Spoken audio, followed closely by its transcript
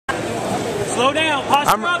Slow down.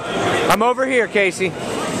 Posture up. I'm over here, Kacy.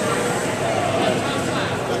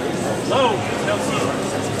 Low.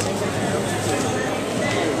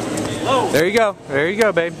 Low. There you go. There you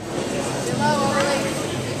go, babe. You're low, overly.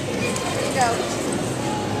 There you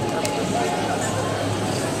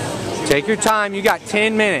go. Take your time. You got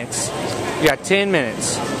 10 minutes. You got 10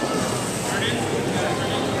 minutes.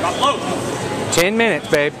 Drop low. 10 minutes,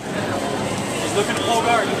 babe. He's looking to pull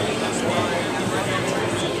guard.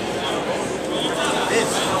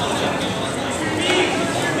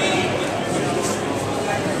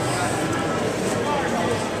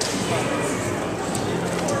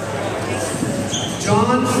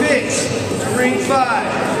 John Fitch, ring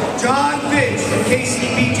 5. John Fitch from Kacy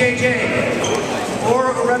BJJ.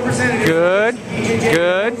 Or a representative. Good.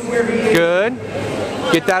 Good. Good.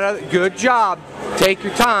 Get that other. Good job. Take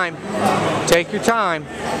your time. Take your time.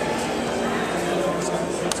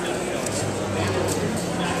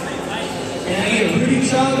 And Rudy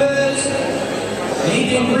Chavez,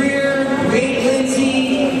 Nathan Greer, Wade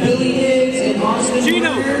Lindsay, Billy Higgs, and Austin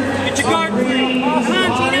Gino, Greer. get your guard free. Come on,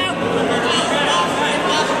 Gino.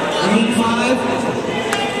 Ring 5.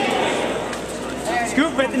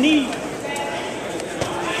 Scoop at the knee.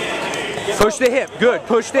 Push the hip. Good.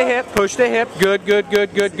 Push the hip. Push the hip. Good, good,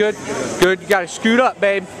 good, good, good. Good. You got to scoot up,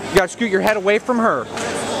 babe. You got to scoot your head away from her.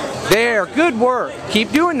 There. Good work.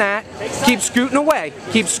 Keep doing that. Keep scooting away.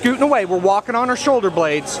 Keep scooting away. We're walking on our shoulder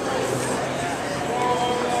blades.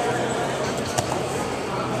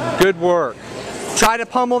 Good work. Try to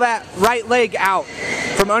pummel that right leg out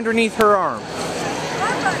from underneath her arm.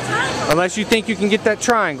 Unless you think you can get that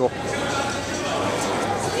triangle.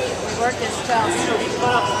 Work this, Charles.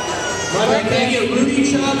 Thank you. Rudy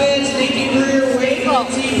Chavez, Nathan Greer, Wade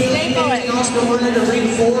Lindsay, Billy Higgs, and Austin Werner to ring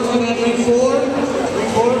 4. Come at ring 4.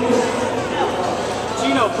 Ring 4.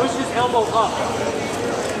 Gino, push his elbow up.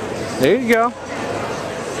 There you go.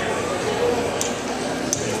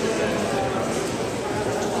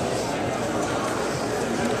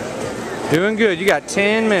 Doing good. You got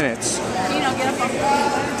 10 minutes. Gino, get up on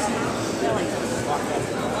Billy.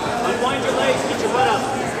 Unwind your legs. Get your butt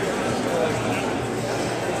up.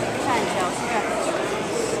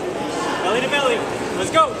 Belly to belly.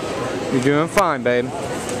 Let's go. You're doing fine, babe.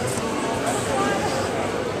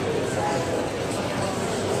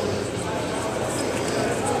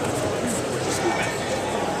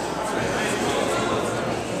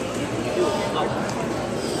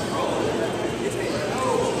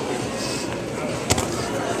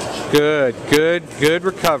 Good, good, good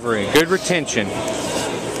recovery. Good retention.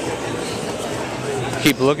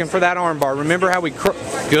 Keep looking for that arm bar. Remember how we...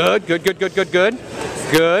 Good, good, good, good, good, good.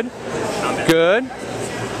 Good. Good.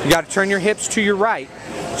 You got to turn your hips to your right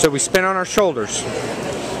so we spin on our shoulders.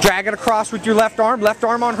 Drag it across with your left arm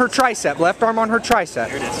on her tricep, left arm on her tricep.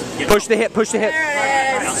 Push the hip, push the hip.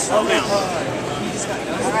 There it is. Slow down.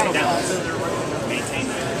 Maintain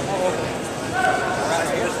that.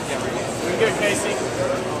 Doing good, Kacy.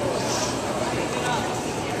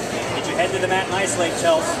 Get your head to the mat and isolate,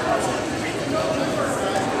 Chels.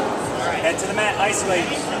 Head to the mat, isolate.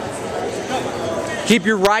 Keep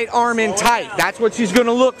your right arm in tight. That's what she's going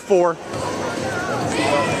to look for.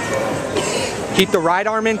 Keep the right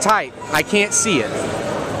arm in tight. I can't see it.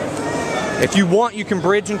 If you want, you can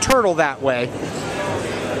bridge and turtle that way.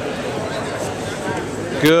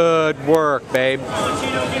 Good work, babe.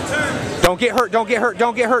 Don't get hurt, don't get hurt,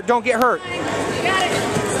 don't get hurt, don't get hurt.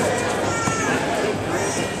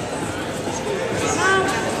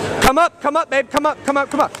 Come up, babe, come up, come up,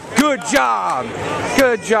 come up. Good job,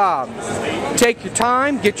 good job. Take your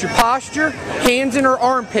time, get your posture, hands in her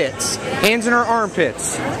armpits. Hands in her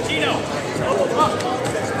armpits.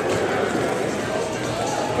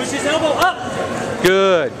 Push his elbow up.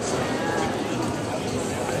 Good.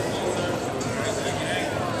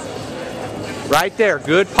 Right there,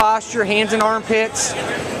 good posture, hands in armpits.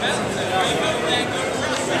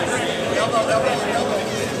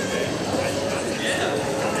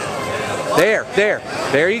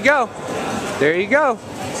 There you go. There you go.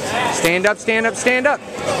 Stand up, stand up, stand up.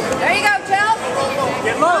 There you go, Chels.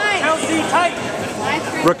 Get low, Chelsea, tight.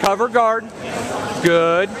 Recover guard.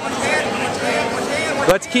 Good.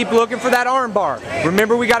 Let's keep looking for that arm bar.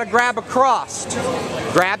 Remember, we got to grab across.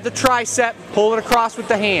 Grab the tricep, pull it across with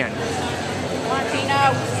the hand. Come on,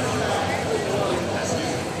 Gino.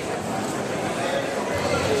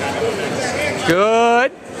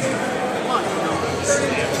 Good.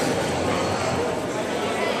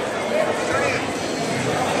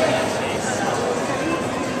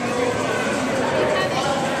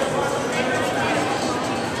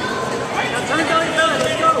 Turn belly to belly,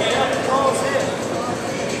 let's go.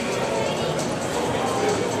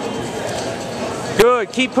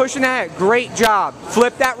 Good. Keep pushing that. Great job.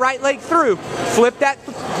 Flip that right leg through. Flip that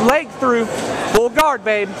leg through. Full guard,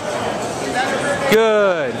 babe.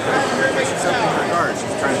 Good. She's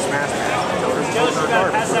trying to smash me.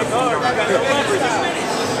 Pass that guard.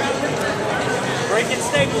 Break it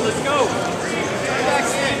stable. Let's go.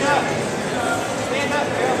 Stand up. Stand up,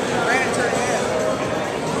 girl. Brandon, turn your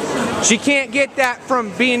head. She can't get that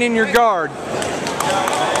from being in your guard.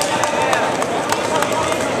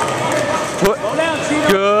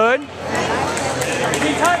 Good.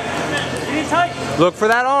 Get tight. Get tight. Look for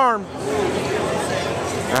that arm.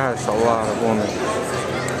 That's a lot of woman.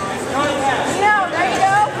 There you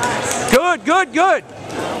go. Good, good, good.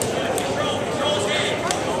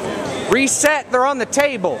 Reset. They're on the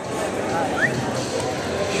table.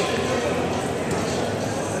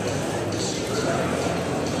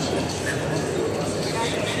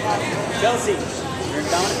 Kacy, you're in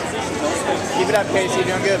dominant position. Don't swing. Keep it up, Kacy.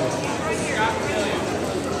 Doing good.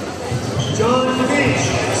 John Finch,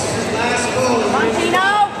 last ball. Come on, Gino.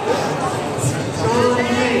 John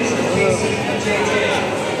Finch, Kacy and JJ.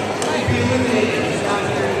 Be eliminated. It's not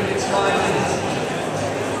here. It's 5 minutes.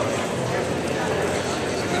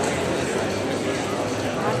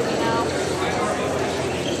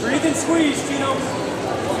 Breathe and squeeze, Gino.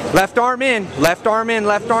 Left arm in, left arm in,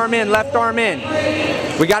 left arm in, left arm in.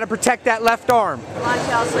 We got to protect that left arm. Come on,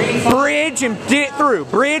 Chelsea. Bridge and get it through.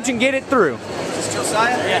 Bridge and get it through.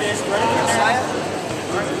 Yeah, it is.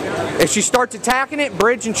 If she starts attacking it,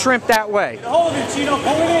 bridge and shrimp that way. Get a hold of it, Gino.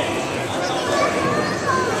 Pull it in.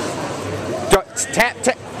 Tap,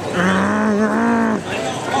 tap.